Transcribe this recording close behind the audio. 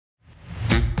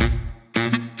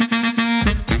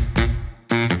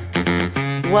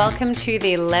Welcome to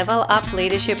the Level Up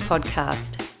Leadership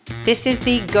Podcast. This is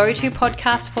the go-to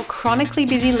podcast for chronically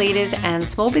busy leaders and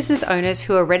small business owners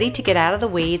who are ready to get out of the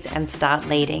weeds and start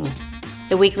leading.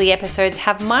 The weekly episodes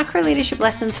have micro leadership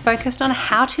lessons focused on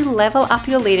how to level up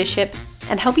your leadership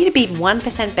and help you to be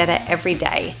 1% better every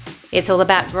day. It's all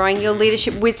about growing your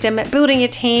leadership wisdom, building your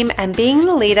team, and being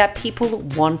the leader people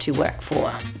want to work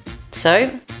for.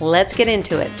 So let's get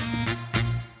into it.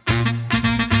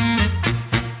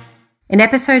 In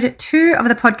episode 2 of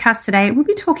the podcast today, we'll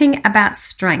be talking about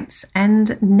strengths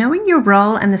and knowing your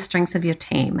role and the strengths of your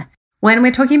team. When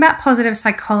we're talking about positive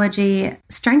psychology,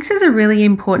 strengths is a really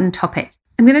important topic.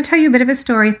 I'm going to tell you a bit of a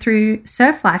story through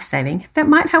Surf Lifesaving that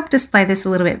might help display this a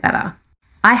little bit better.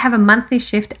 I have a monthly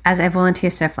shift as a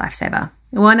volunteer surf lifesaver,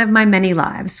 one of my many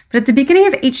lives. But at the beginning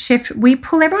of each shift, we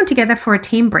pull everyone together for a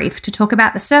team brief to talk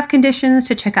about the surf conditions,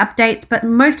 to check updates, but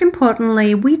most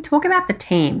importantly, we talk about the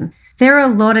team. There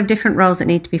are a lot of different roles that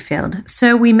need to be filled,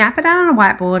 so we map it out on a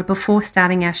whiteboard before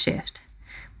starting our shift.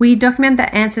 We document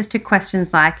the answers to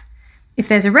questions like, if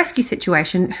there's a rescue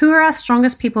situation, who are our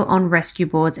strongest people on rescue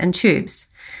boards and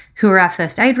tubes? Who are our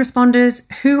first aid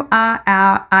responders? Who are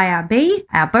our IRB,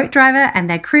 our boat driver and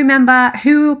their crew member?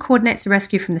 Who coordinates the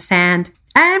rescue from the sand?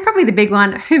 And probably the big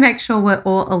one, who makes sure we're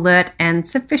all alert and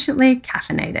sufficiently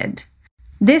caffeinated?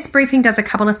 This briefing does a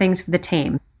couple of things for the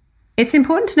team. It's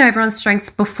important to know everyone's strengths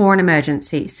before an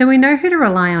emergency, so we know who to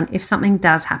rely on if something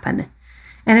does happen.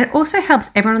 And it also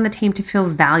helps everyone on the team to feel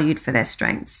valued for their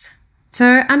strengths.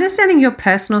 So understanding your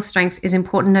personal strengths is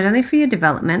important not only for your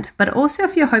development, but also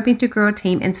if you're hoping to grow a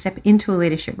team and step into a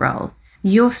leadership role.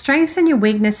 Your strengths and your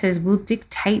weaknesses will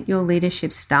dictate your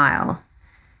leadership style.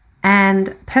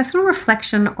 And personal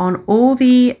reflection on all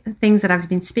the things that I've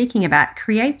been speaking about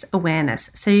creates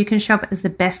awareness so you can show up as the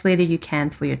best leader you can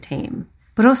for your team.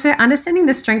 But also understanding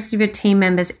the strengths of your team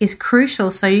members is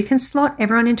crucial so you can slot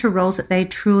everyone into roles that they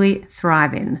truly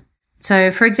thrive in.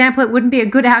 So for example, it wouldn't be a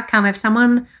good outcome if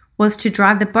someone was to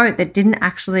drive the boat that didn't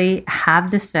actually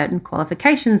have the certain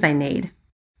qualifications they need,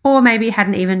 or maybe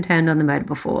hadn't even turned on the motor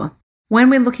before. When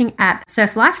we're looking at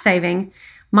surf lifesaving,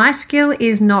 my skill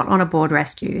is not on a board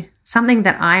rescue. Something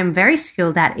that I am very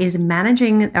skilled at is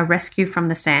managing a rescue from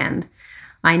the sand.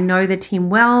 I know the team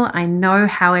well, I know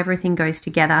how everything goes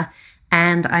together,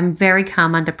 and I'm very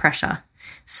calm under pressure.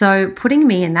 So putting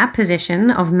me in that position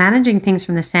of managing things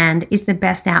from the sand is the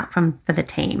best outcome for the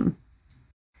team.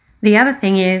 The other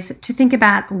thing is to think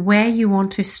about where you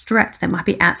want to stretch that might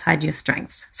be outside your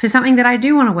strengths. So something that I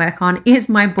do want to work on is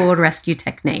my board rescue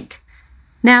technique.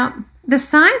 Now, the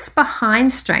science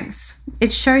behind strengths,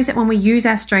 it shows that when we use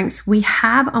our strengths, we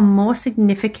have a more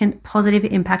significant positive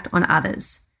impact on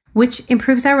others, which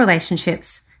improves our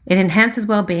relationships, it enhances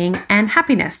well-being and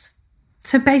happiness.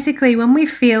 So basically, when we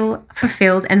feel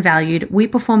fulfilled and valued, we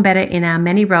perform better in our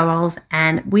many roles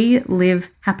and we live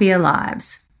happier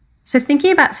lives. So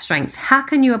thinking about strengths, how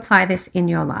can you apply this in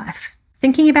your life?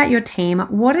 Thinking about your team,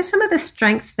 what are some of the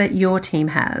strengths that your team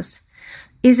has?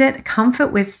 Is it comfort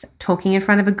with talking in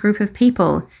front of a group of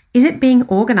people? Is it being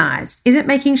organized? Is it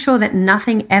making sure that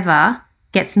nothing ever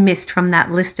gets missed from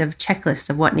that list of checklists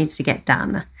of what needs to get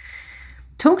done?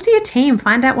 Talk to your team,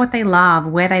 find out what they love,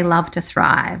 where they love to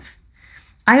thrive.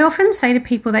 I often say to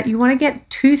people that you want to get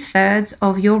 2/3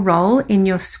 of your role in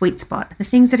your sweet spot, the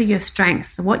things that are your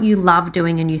strengths, what you love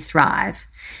doing and you thrive.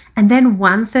 And then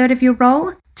 1/3 of your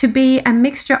role to be a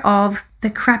mixture of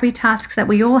the crappy tasks that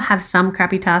we all have, some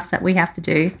crappy tasks that we have to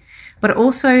do, but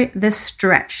also the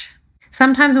stretch.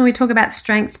 Sometimes when we talk about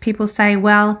strengths, people say,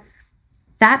 well,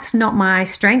 that's not my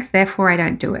strength, therefore I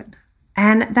don't do it.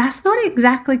 And that's not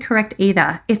exactly correct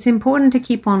either. It's important to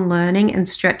keep on learning and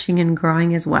stretching and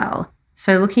growing as well.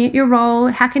 So looking at your role,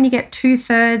 how can you get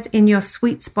 2/3 in your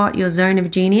sweet spot, your zone of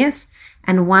genius,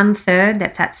 and 1/3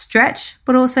 that's at stretch,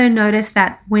 but also notice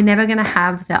that we're never going to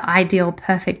have the ideal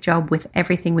perfect job with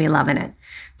everything we love in it.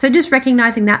 So just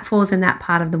recognizing that falls in that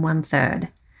part of the 1/3.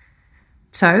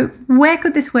 So where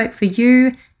could this work for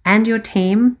you and your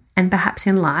team and perhaps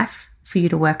in life for you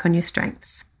to work on your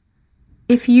strengths?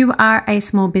 If you are a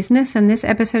small business and this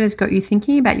episode has got you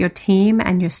thinking about your team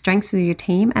and your strengths of your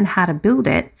team and how to build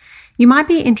it, you might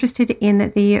be interested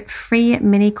in the free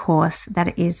mini course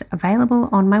that is available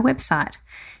on my website.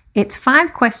 It's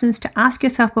 5 questions to ask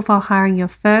yourself before hiring your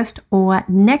first or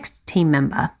next team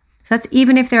member. So that's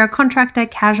even if they're a contractor,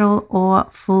 casual, or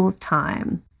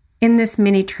full-time. In this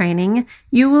mini training,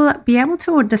 you will be able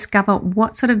to discover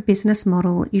what sort of business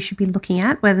model you should be looking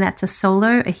at, whether that's a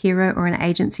solo, a hero, or an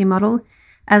agency model,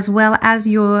 as well as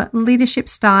your leadership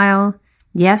style.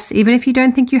 Yes, even if you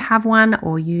don't think you have one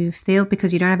or you feel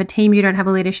because you don't have a team, you don't have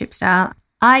a leadership style,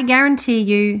 I guarantee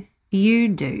you, you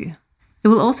do. It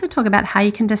will also talk about how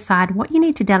you can decide what you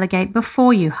need to delegate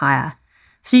before you hire.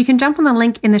 So you can jump on the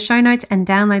link in the show notes and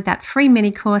download that free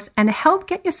mini course and help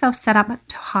get yourself set up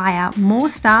to hire more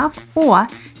staff or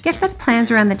get better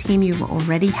plans around the team you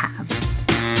already have.